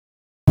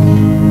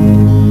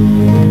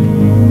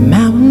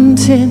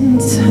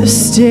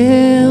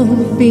still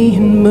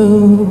being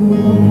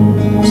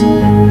moved,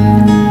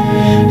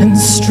 and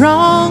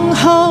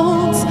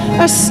strongholds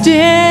are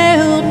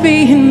still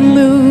being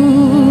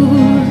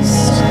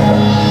loosed.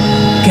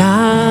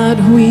 God,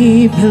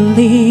 we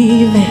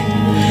believe it,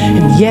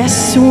 and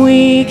yes,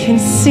 we can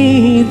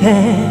see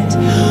that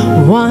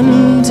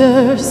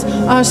wonders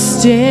are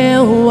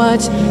still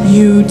what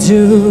you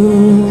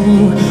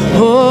do.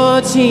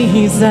 Oh,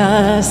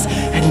 Jesus,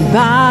 and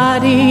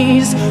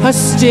bodies are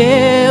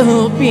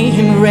still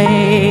being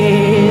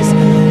raised.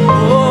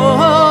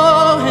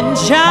 Oh, and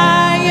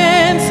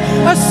giants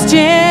are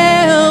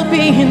still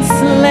being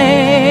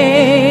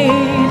slain.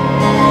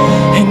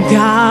 And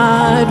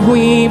God,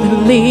 we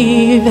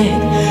believe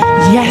it.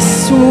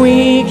 Yes,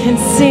 we can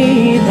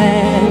see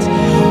that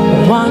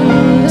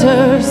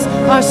wonders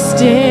are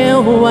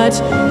still what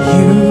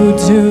you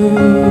do.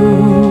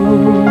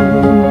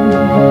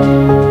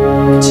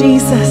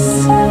 Jesus,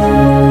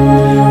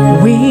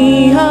 we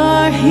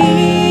are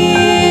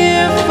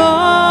here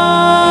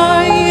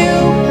for you.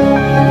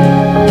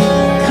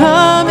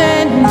 Come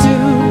and do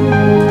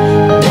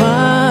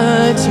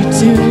what you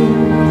do.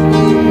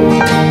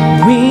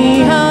 We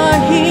are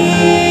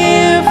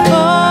here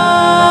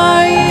for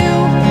you.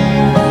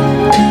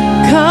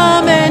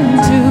 Come and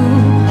do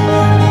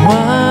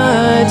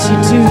what you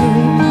do.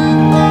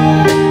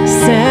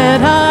 Set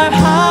our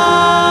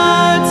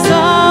hearts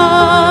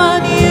on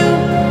you.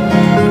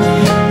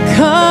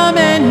 Come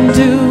and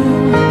do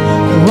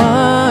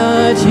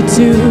what you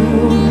do,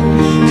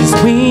 'cause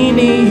we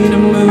need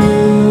a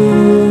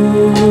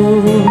move.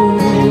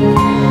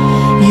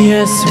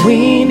 Yes, we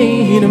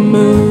need a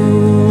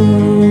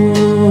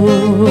move.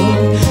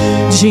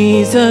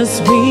 Jesus,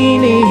 we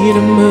need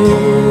a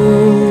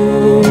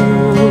move.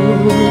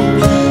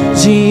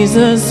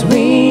 Jesus,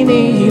 we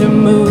need a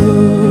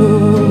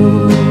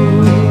move.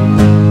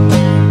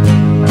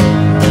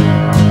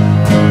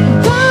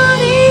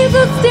 Bodies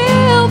are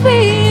still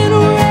being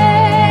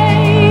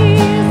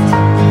raised,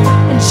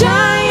 and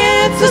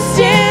giants are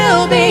still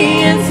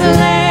being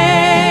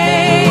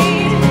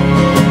slain.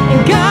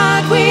 And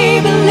God, we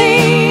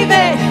believe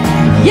it.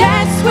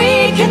 Yes, we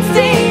can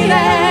see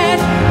that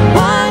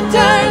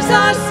wonders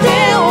are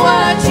still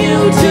what you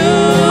do.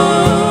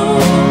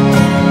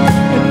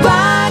 And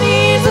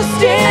bodies are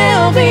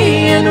still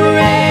being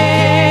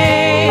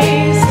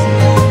raised.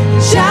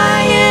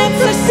 Giants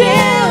are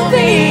still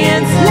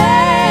being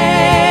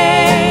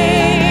slain.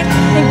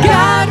 And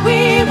God,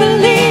 we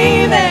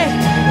believe it.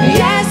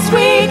 Yes,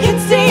 we can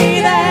see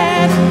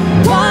that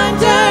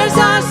wonders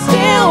are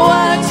still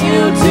what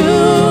you do.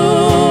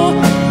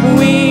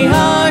 We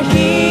are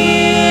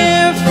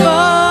here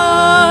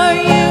for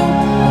you.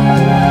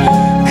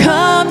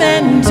 Come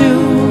and do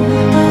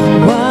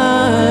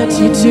what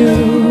you do.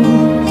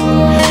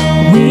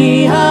 We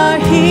are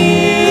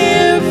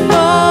here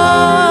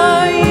for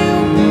you.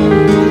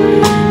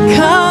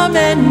 Come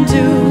and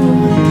do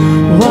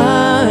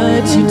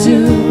what you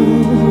do.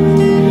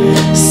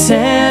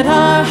 Set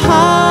our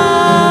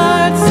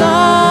hearts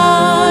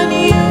on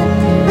you.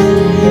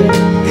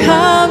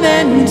 Come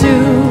and do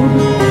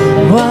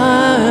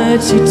what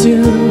you do,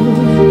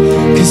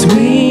 'cause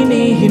we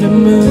need a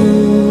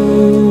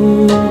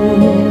move.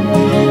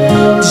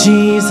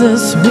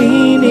 Jesus, we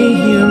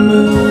need a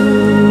move.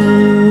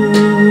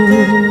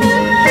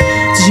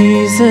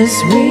 Jesus,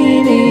 we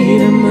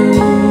need a move.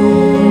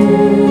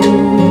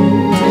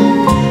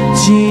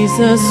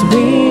 Jesus,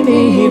 we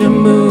need a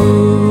move.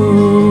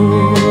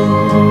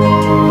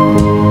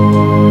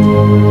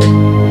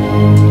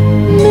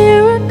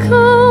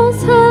 Miracles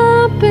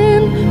happen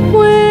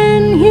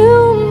when you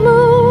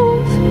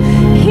move.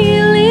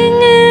 Healing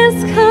is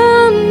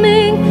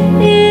coming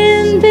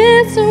in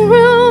this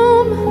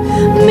room.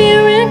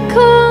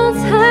 Miracles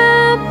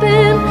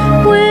happen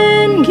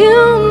when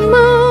you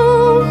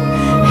move.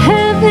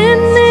 Heaven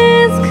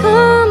is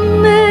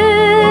coming.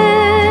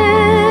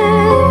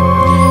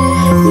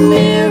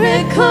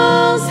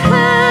 Miracles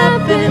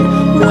happen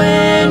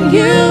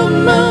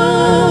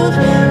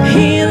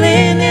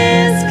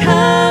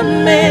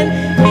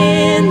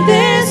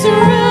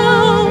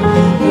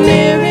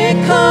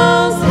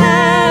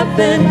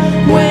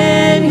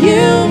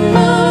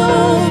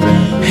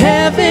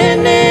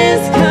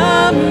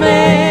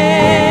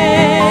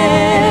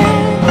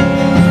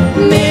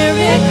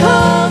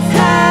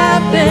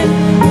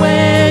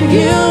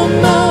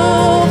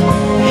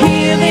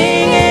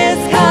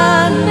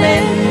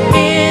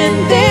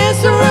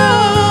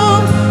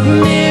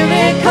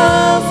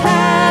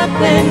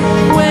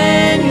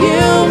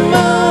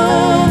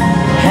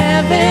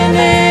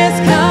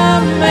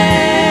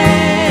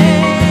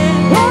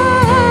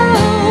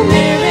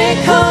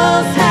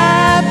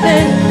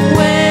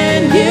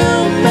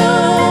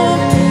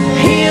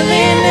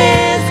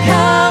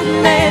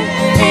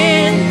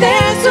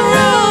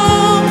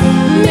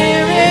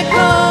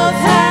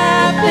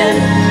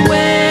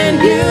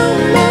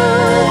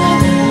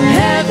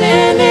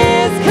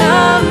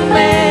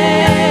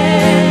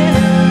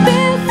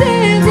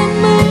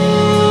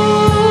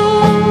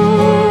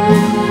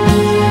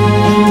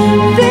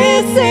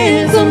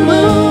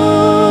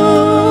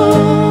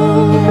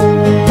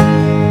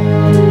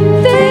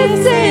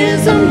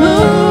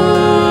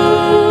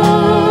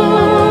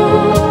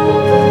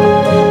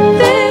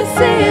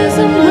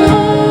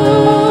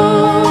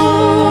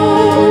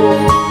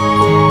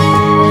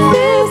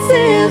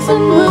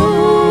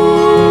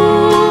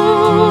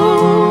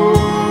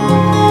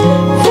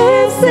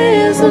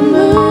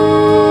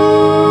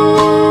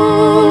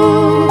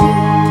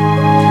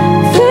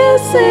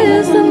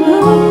is the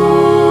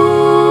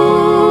move.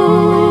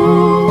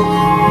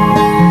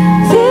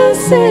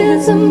 This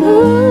is the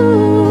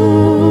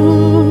move.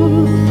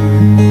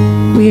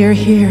 We are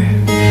here.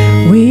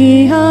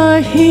 We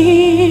are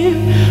here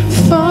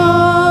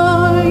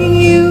for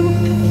you.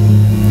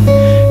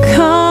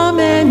 Come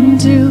and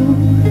do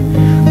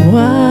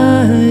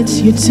what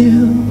you do.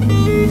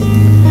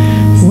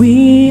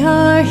 We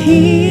are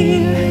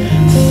here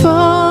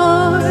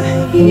for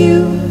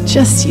you.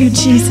 Just you,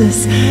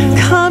 Jesus.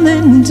 Come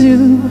and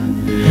do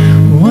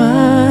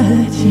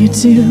what you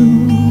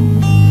do.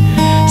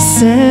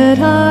 Set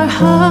our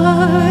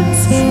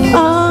hearts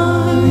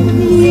on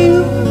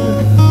you.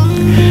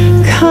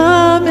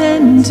 Come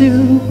and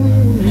do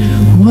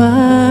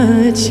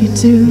what you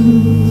do,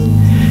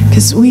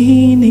 'cause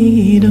we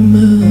need a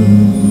move.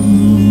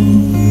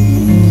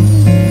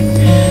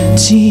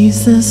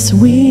 Jesus,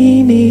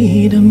 we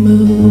need a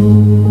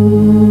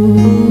move.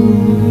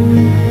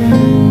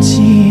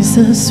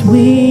 Jesus,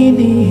 we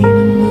need a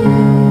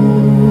move.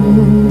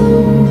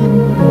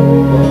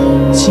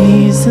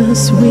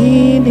 Jesus, we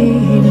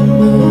need a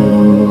move.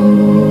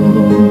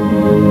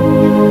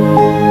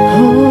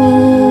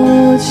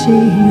 Oh,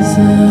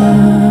 Jesus,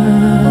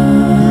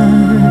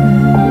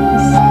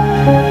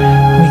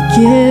 we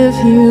give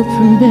you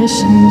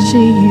permission,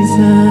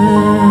 Jesus.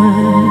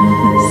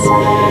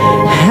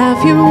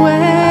 Have your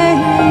way,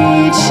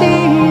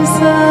 Jesus.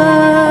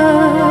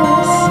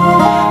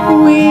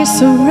 We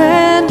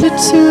surrender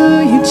to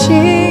you,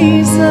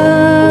 Jesus.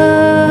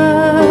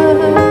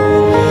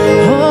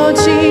 Oh,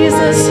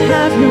 Jesus,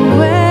 have your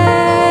way.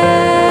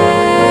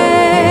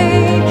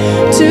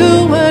 Do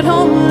what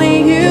only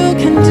you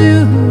can do.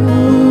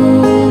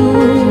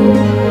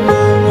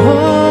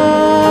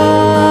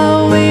 Oh,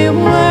 we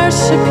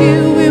worship you,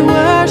 we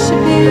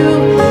worship you.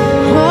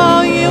 Oh,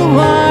 you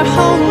are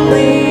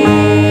holy.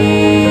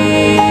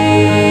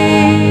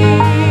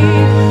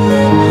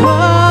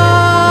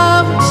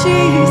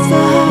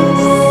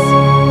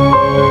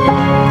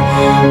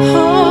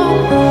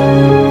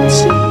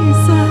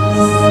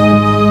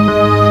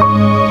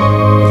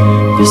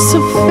 You're so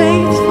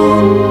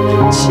faithful,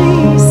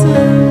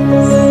 Jesus.